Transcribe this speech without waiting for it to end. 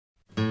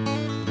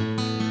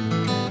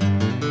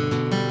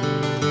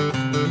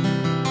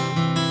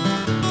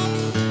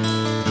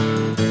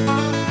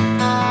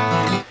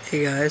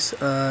Hey guys,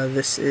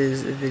 this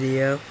is a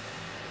video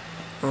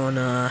on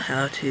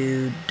how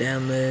to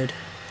download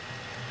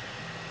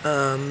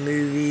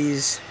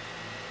movies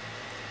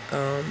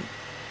on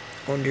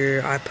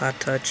your iPod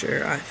Touch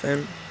or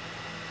iPhone.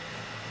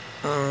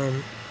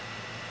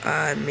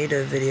 I made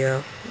a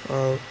video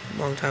a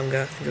long time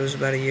ago, I think it was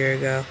about a year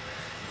ago,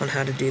 on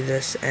how to do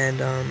this,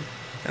 and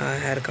I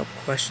had a couple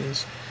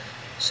questions.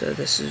 So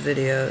this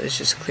video is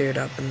just cleared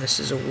up, and this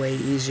is a way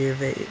easier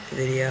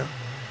video.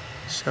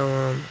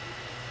 So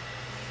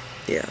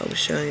yeah, I'll be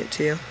showing it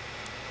to you.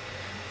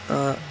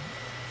 Yeah.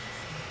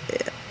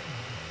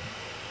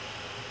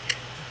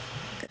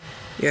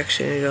 You're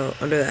actually going to go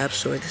under the App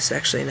Store. This is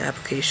actually an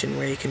application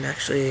where you can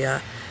actually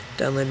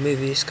download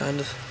movies, kind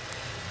of.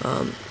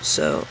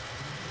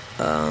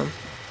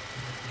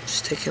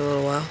 Just taking a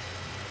little while.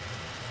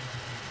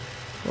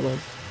 Hold on.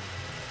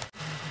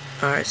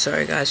 Alright,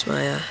 sorry guys,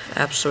 my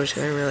App Store's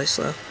going really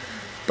slow.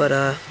 But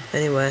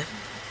anyway.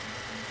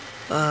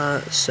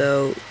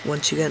 So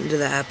once you get into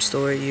the App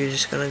Store, you're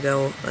just gonna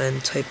go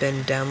and type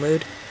in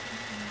download.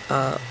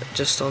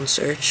 Just on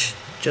search,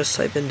 just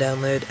type in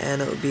download,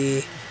 and it will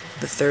be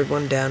the third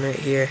one down right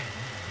here.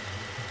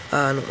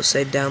 And it will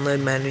say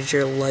download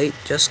manager lite.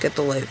 Just get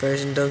the lite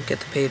version, don't get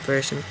the paid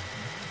version.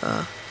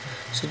 So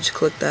just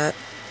click that,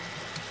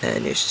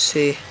 and you should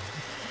see it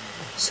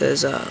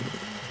says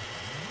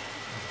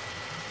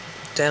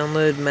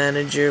download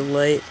manager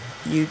lite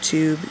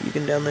YouTube. You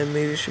can download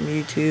movies from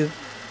YouTube.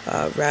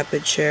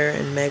 Rapid share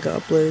and mega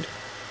upload,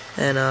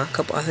 and I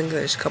think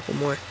there's a couple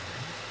more.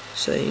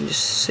 So you can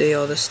just see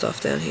all this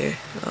stuff down here.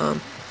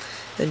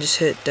 Then just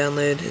hit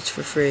download. It's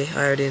for free.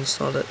 I already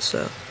installed it,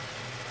 so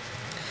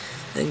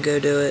then go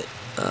do it.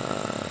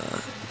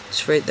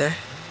 It's right there.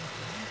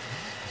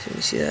 So you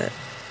can see that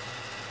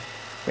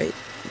right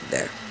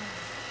there.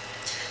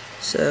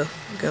 So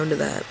go into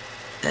that,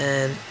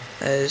 and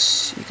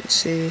as you can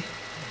see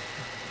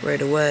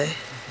right away,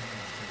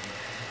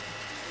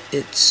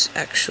 it's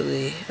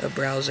actually a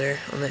browser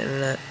on the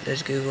internet.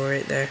 There's Google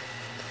right there,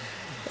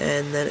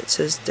 and then it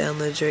says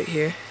downloads right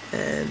here,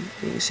 and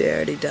you can see I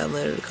already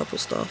downloaded a couple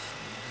stuff.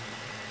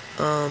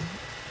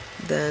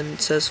 Then it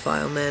says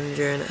file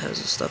manager, and it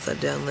has the stuff I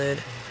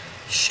download.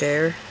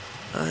 Share,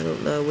 I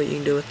don't know what you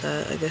can do with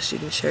that. I guess you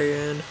can share your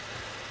own,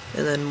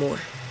 and then more.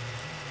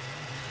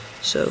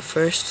 So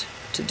first,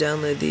 to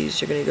download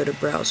these, you're gonna go to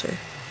browser.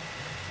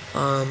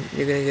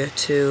 You're gonna go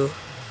to,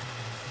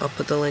 I'll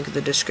put the link in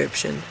the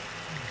description,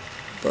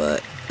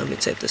 but let me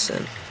type this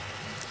in.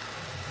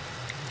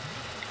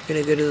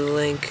 You're gonna go to the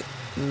link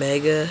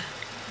mega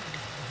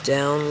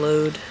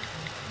download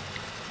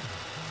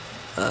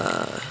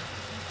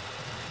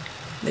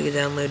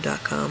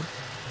megadownload.com.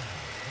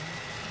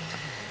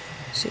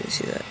 So you can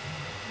see that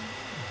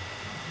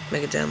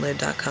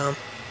megadownload.com,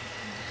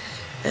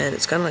 and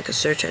it's kind of like a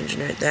search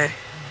engine right there.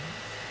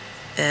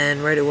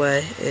 And right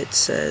away it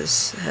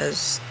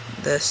has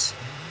this.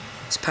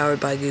 It's powered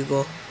by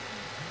Google,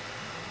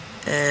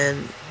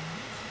 and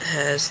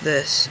has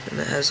this, and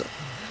it has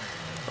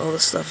all the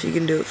stuff you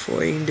can do it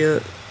for. You can do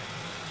it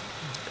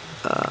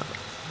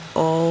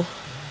all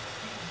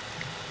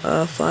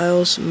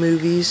files,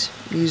 movies,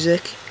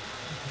 music,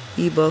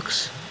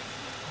 ebooks,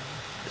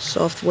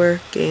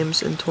 software,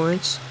 games, and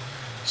torrents.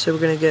 So we're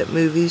gonna get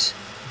movies,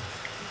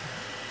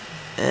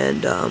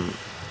 and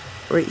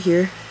right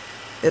here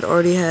it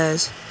already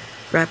has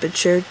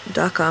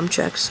rapidshare.com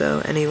check,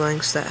 so any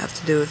links that have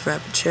to do with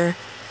rapid share,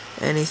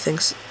 anything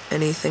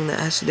that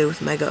has to do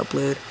with mega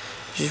upload,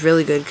 which is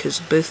really good because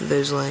both of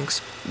those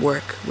links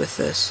work with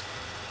this.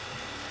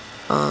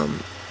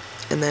 And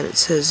then it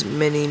says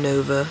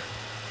mininova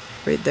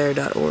right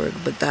there.org,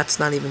 but that's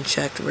not even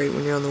checked right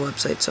when you're on the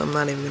website, so I'm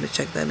not even going to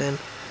check that in.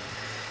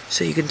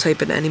 So you can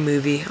type in any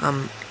movie.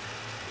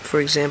 For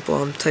example,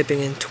 I'm typing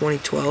in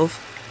 2012.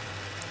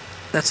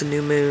 That's a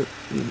new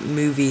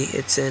movie.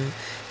 It's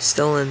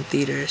still in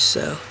theaters,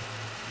 so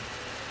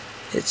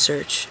hit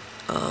search.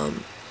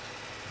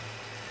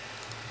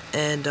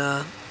 And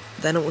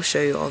then it will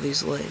show you all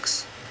these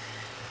links.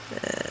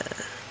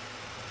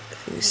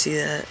 If you can see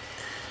that,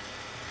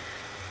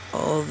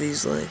 all of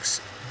these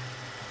links,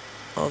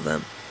 all of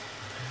them.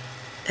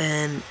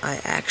 And I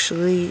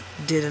actually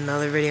did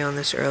another video on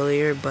this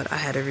earlier, but I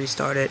had to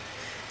restart it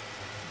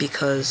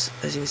because,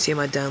 as you can see in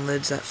my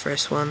downloads, that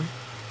first one,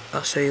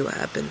 I'll show you what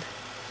happened.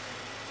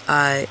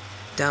 I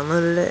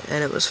downloaded it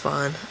and it was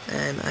fine,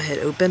 and I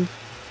hit open,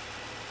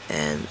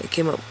 and it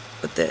came up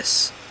with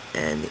this.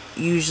 And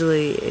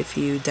usually if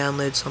you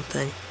download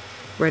something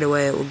right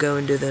away, it will go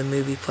into the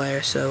movie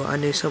player, so I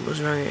knew something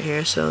was wrong right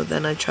here. So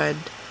then I tried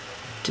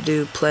to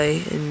do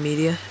play in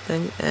media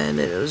thing, and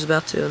it was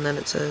about to, and then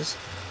it says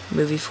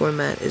movie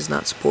format is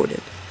not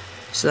supported.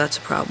 So that's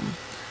a problem.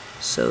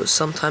 So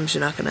sometimes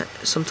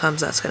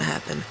that's gonna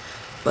happen.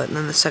 But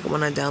then the second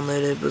one I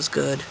downloaded was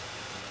good,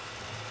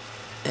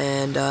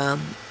 and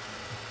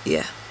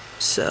yeah,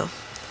 so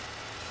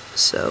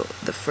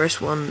the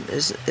first one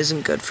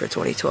isn't good for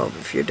 2012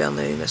 if you're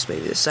downloading this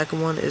movie. The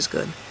second one is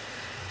good,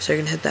 so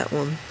you're gonna hit that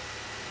one,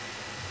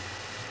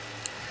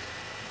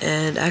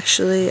 And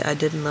actually, I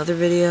did another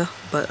video,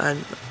 but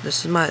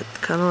this is my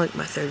kind of like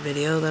my third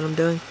video that I'm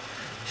doing.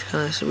 It's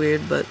kind of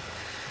weird, but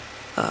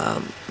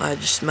I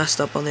just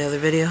messed up on the other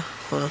video.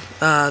 Hold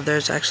on.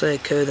 There's actually a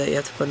code that you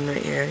have to put in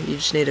right here. You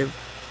just need to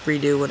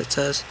redo what it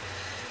says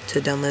to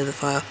download the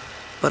file.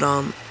 But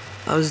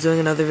I was doing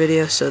another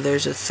video, so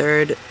there's a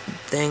third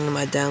thing in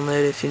my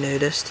download. If you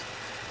noticed,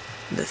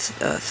 the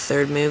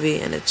third movie,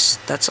 and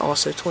that's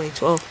also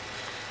 2012.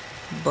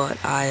 But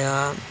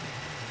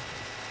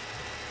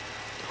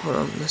hold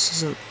on, this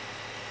isn't.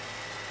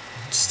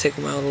 Just take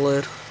a while to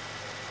load.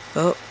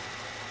 Oh,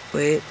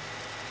 wait.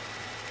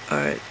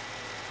 Alright.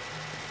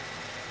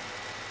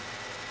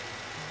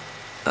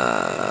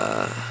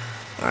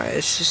 Alright,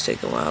 it's just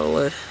taking a while to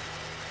load.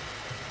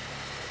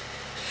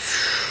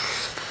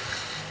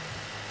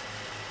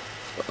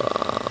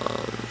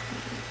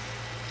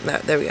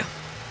 There we go.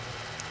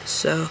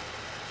 So,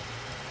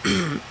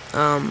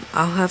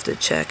 I'll have to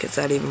check if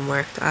that even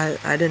worked.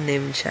 I didn't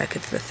even check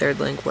if the third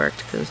link worked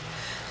because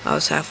I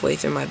was halfway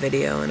through my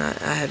video and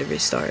I had to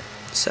restart.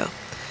 So,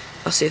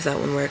 I'll see if that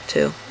one worked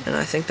too. And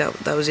I think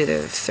that was either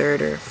the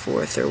third or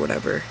fourth or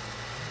whatever.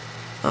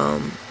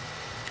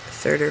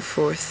 Third or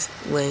fourth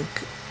link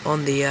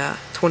on the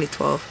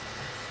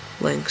 2012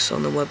 links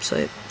on the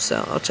website.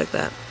 So, I'll check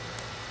that.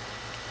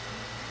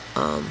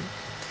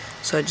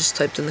 So I just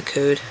typed in the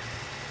code.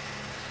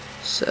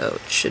 So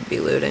it should be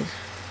loading.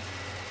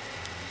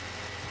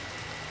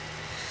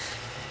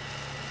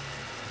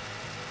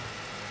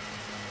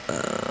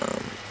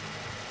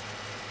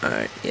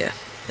 Alright, yeah.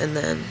 And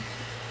then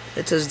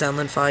it says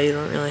download file. You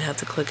don't really have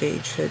to click it.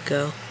 You should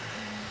go.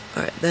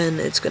 Alright, then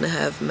it's going to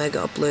have mega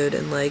upload,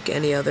 and like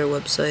any other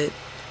website,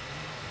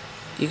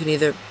 you can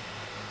either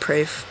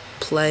pay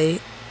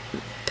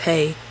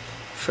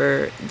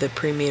for the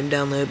premium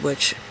download,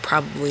 which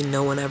probably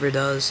no one ever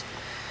does.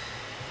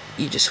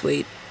 You just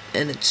wait,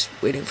 and it's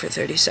waiting for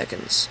 30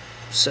 seconds.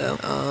 So,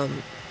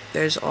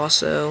 there's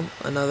also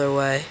another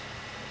way.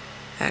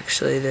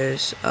 Actually,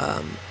 there's,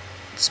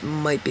 this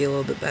might be a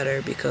little bit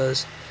better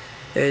because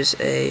there's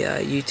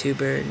a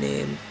YouTuber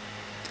named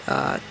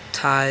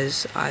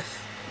Ty's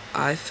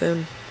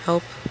iPhone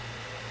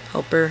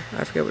helper.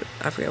 I forget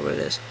what it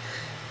is,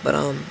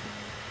 but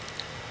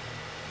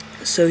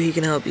so he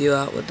can help you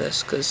out with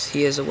this because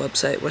he has a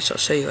website, which I'll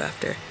show you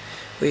after,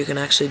 where you can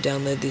actually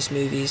download these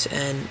movies,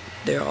 and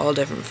they're all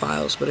different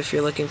files. But if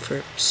you're looking for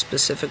a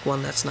specific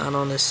one that's not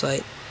on his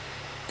site,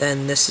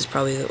 then this is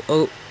probably the.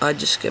 Oh, I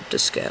just skipped a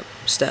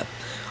step.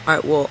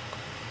 Alright, well,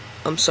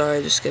 I'm sorry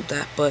I just skipped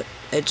that, but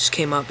it just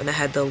came up and it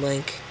had the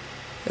link.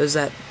 It was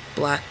that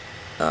black,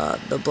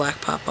 the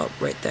black pop-up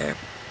right there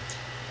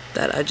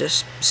that I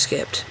just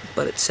skipped,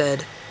 but it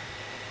said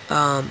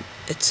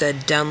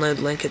download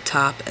link at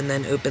top, and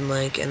then open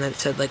link, and then it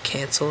said like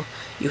cancel.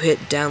 You hit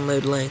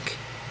download link,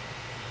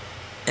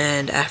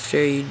 and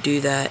after you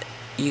do that,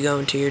 you go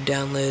into your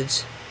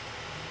downloads,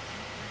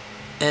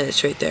 and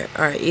it's right there.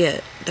 Alright,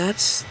 yeah,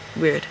 that's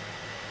weird.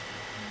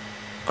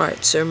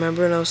 Alright, so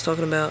remember when I was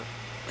talking about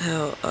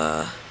how,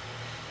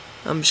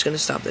 I'm just going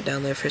to stop the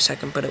download for a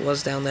second, but it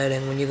was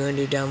downloading. When you go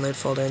into your download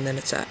folder, and then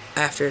it's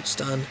after it's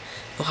done,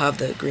 you'll have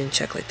the green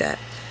check like that.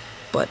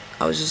 But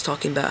I was just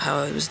talking about how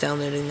I was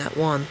downloading that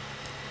one,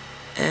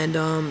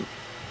 and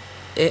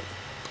it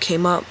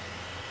came up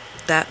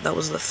that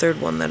was the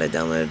third one that I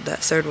downloaded. That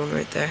third one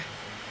right there,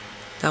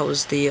 that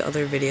was the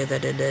other video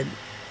that I did.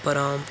 But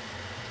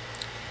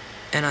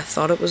and I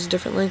thought it was a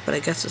different link, but I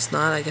guess it's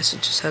not. I guess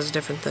it just has a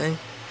different thing.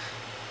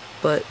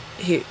 But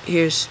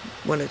here's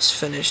when it's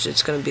finished.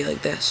 It's gonna be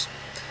like this.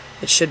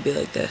 It should be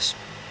like this.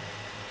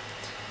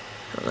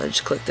 I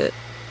just clicked it.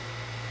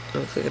 Let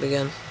me click it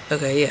again.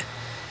 Okay, yeah.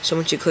 So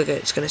once you click it,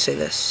 it's gonna say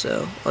this.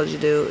 So all you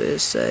do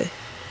is say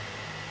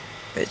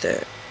right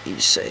there. You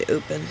just say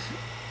open,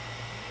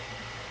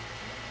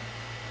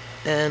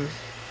 and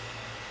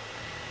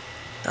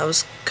I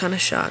was kind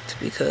of shocked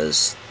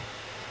because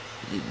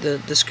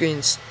the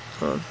screen's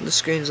the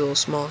screen's a little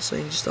small, so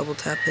you can just double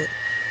tap it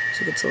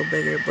so it gets a little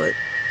bigger. But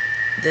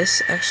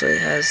this actually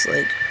has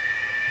like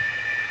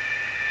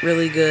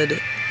really good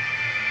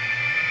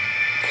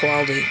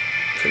quality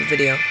for the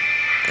video,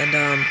 and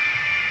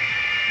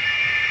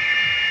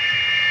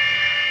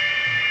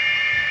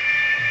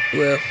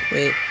well,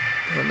 wait,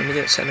 hold on, let me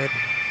get it centered.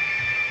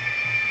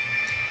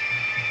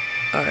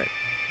 Alright,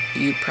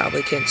 you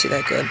probably can't see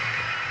that good,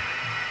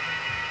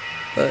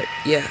 but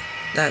yeah,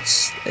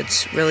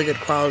 it's really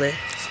good quality,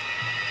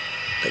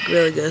 like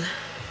really good.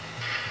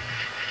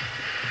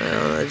 I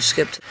don't know, I just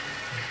skipped.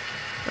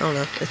 I don't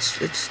know,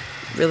 it's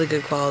really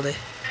good quality.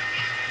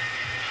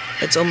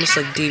 It's almost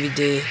like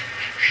DVD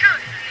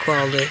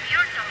quality,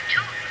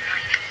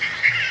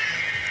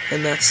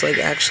 and that's like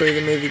actually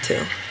the movie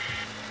too.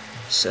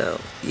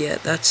 So yeah,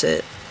 that's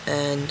it.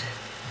 And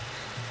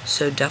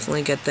so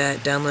definitely get that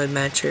download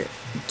manager.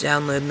 It's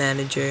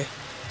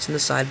in the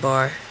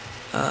sidebar.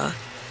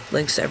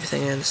 Links to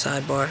everything are in the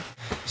sidebar.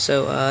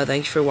 So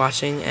thank you for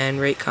watching, and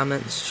rate,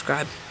 comment, and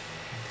subscribe.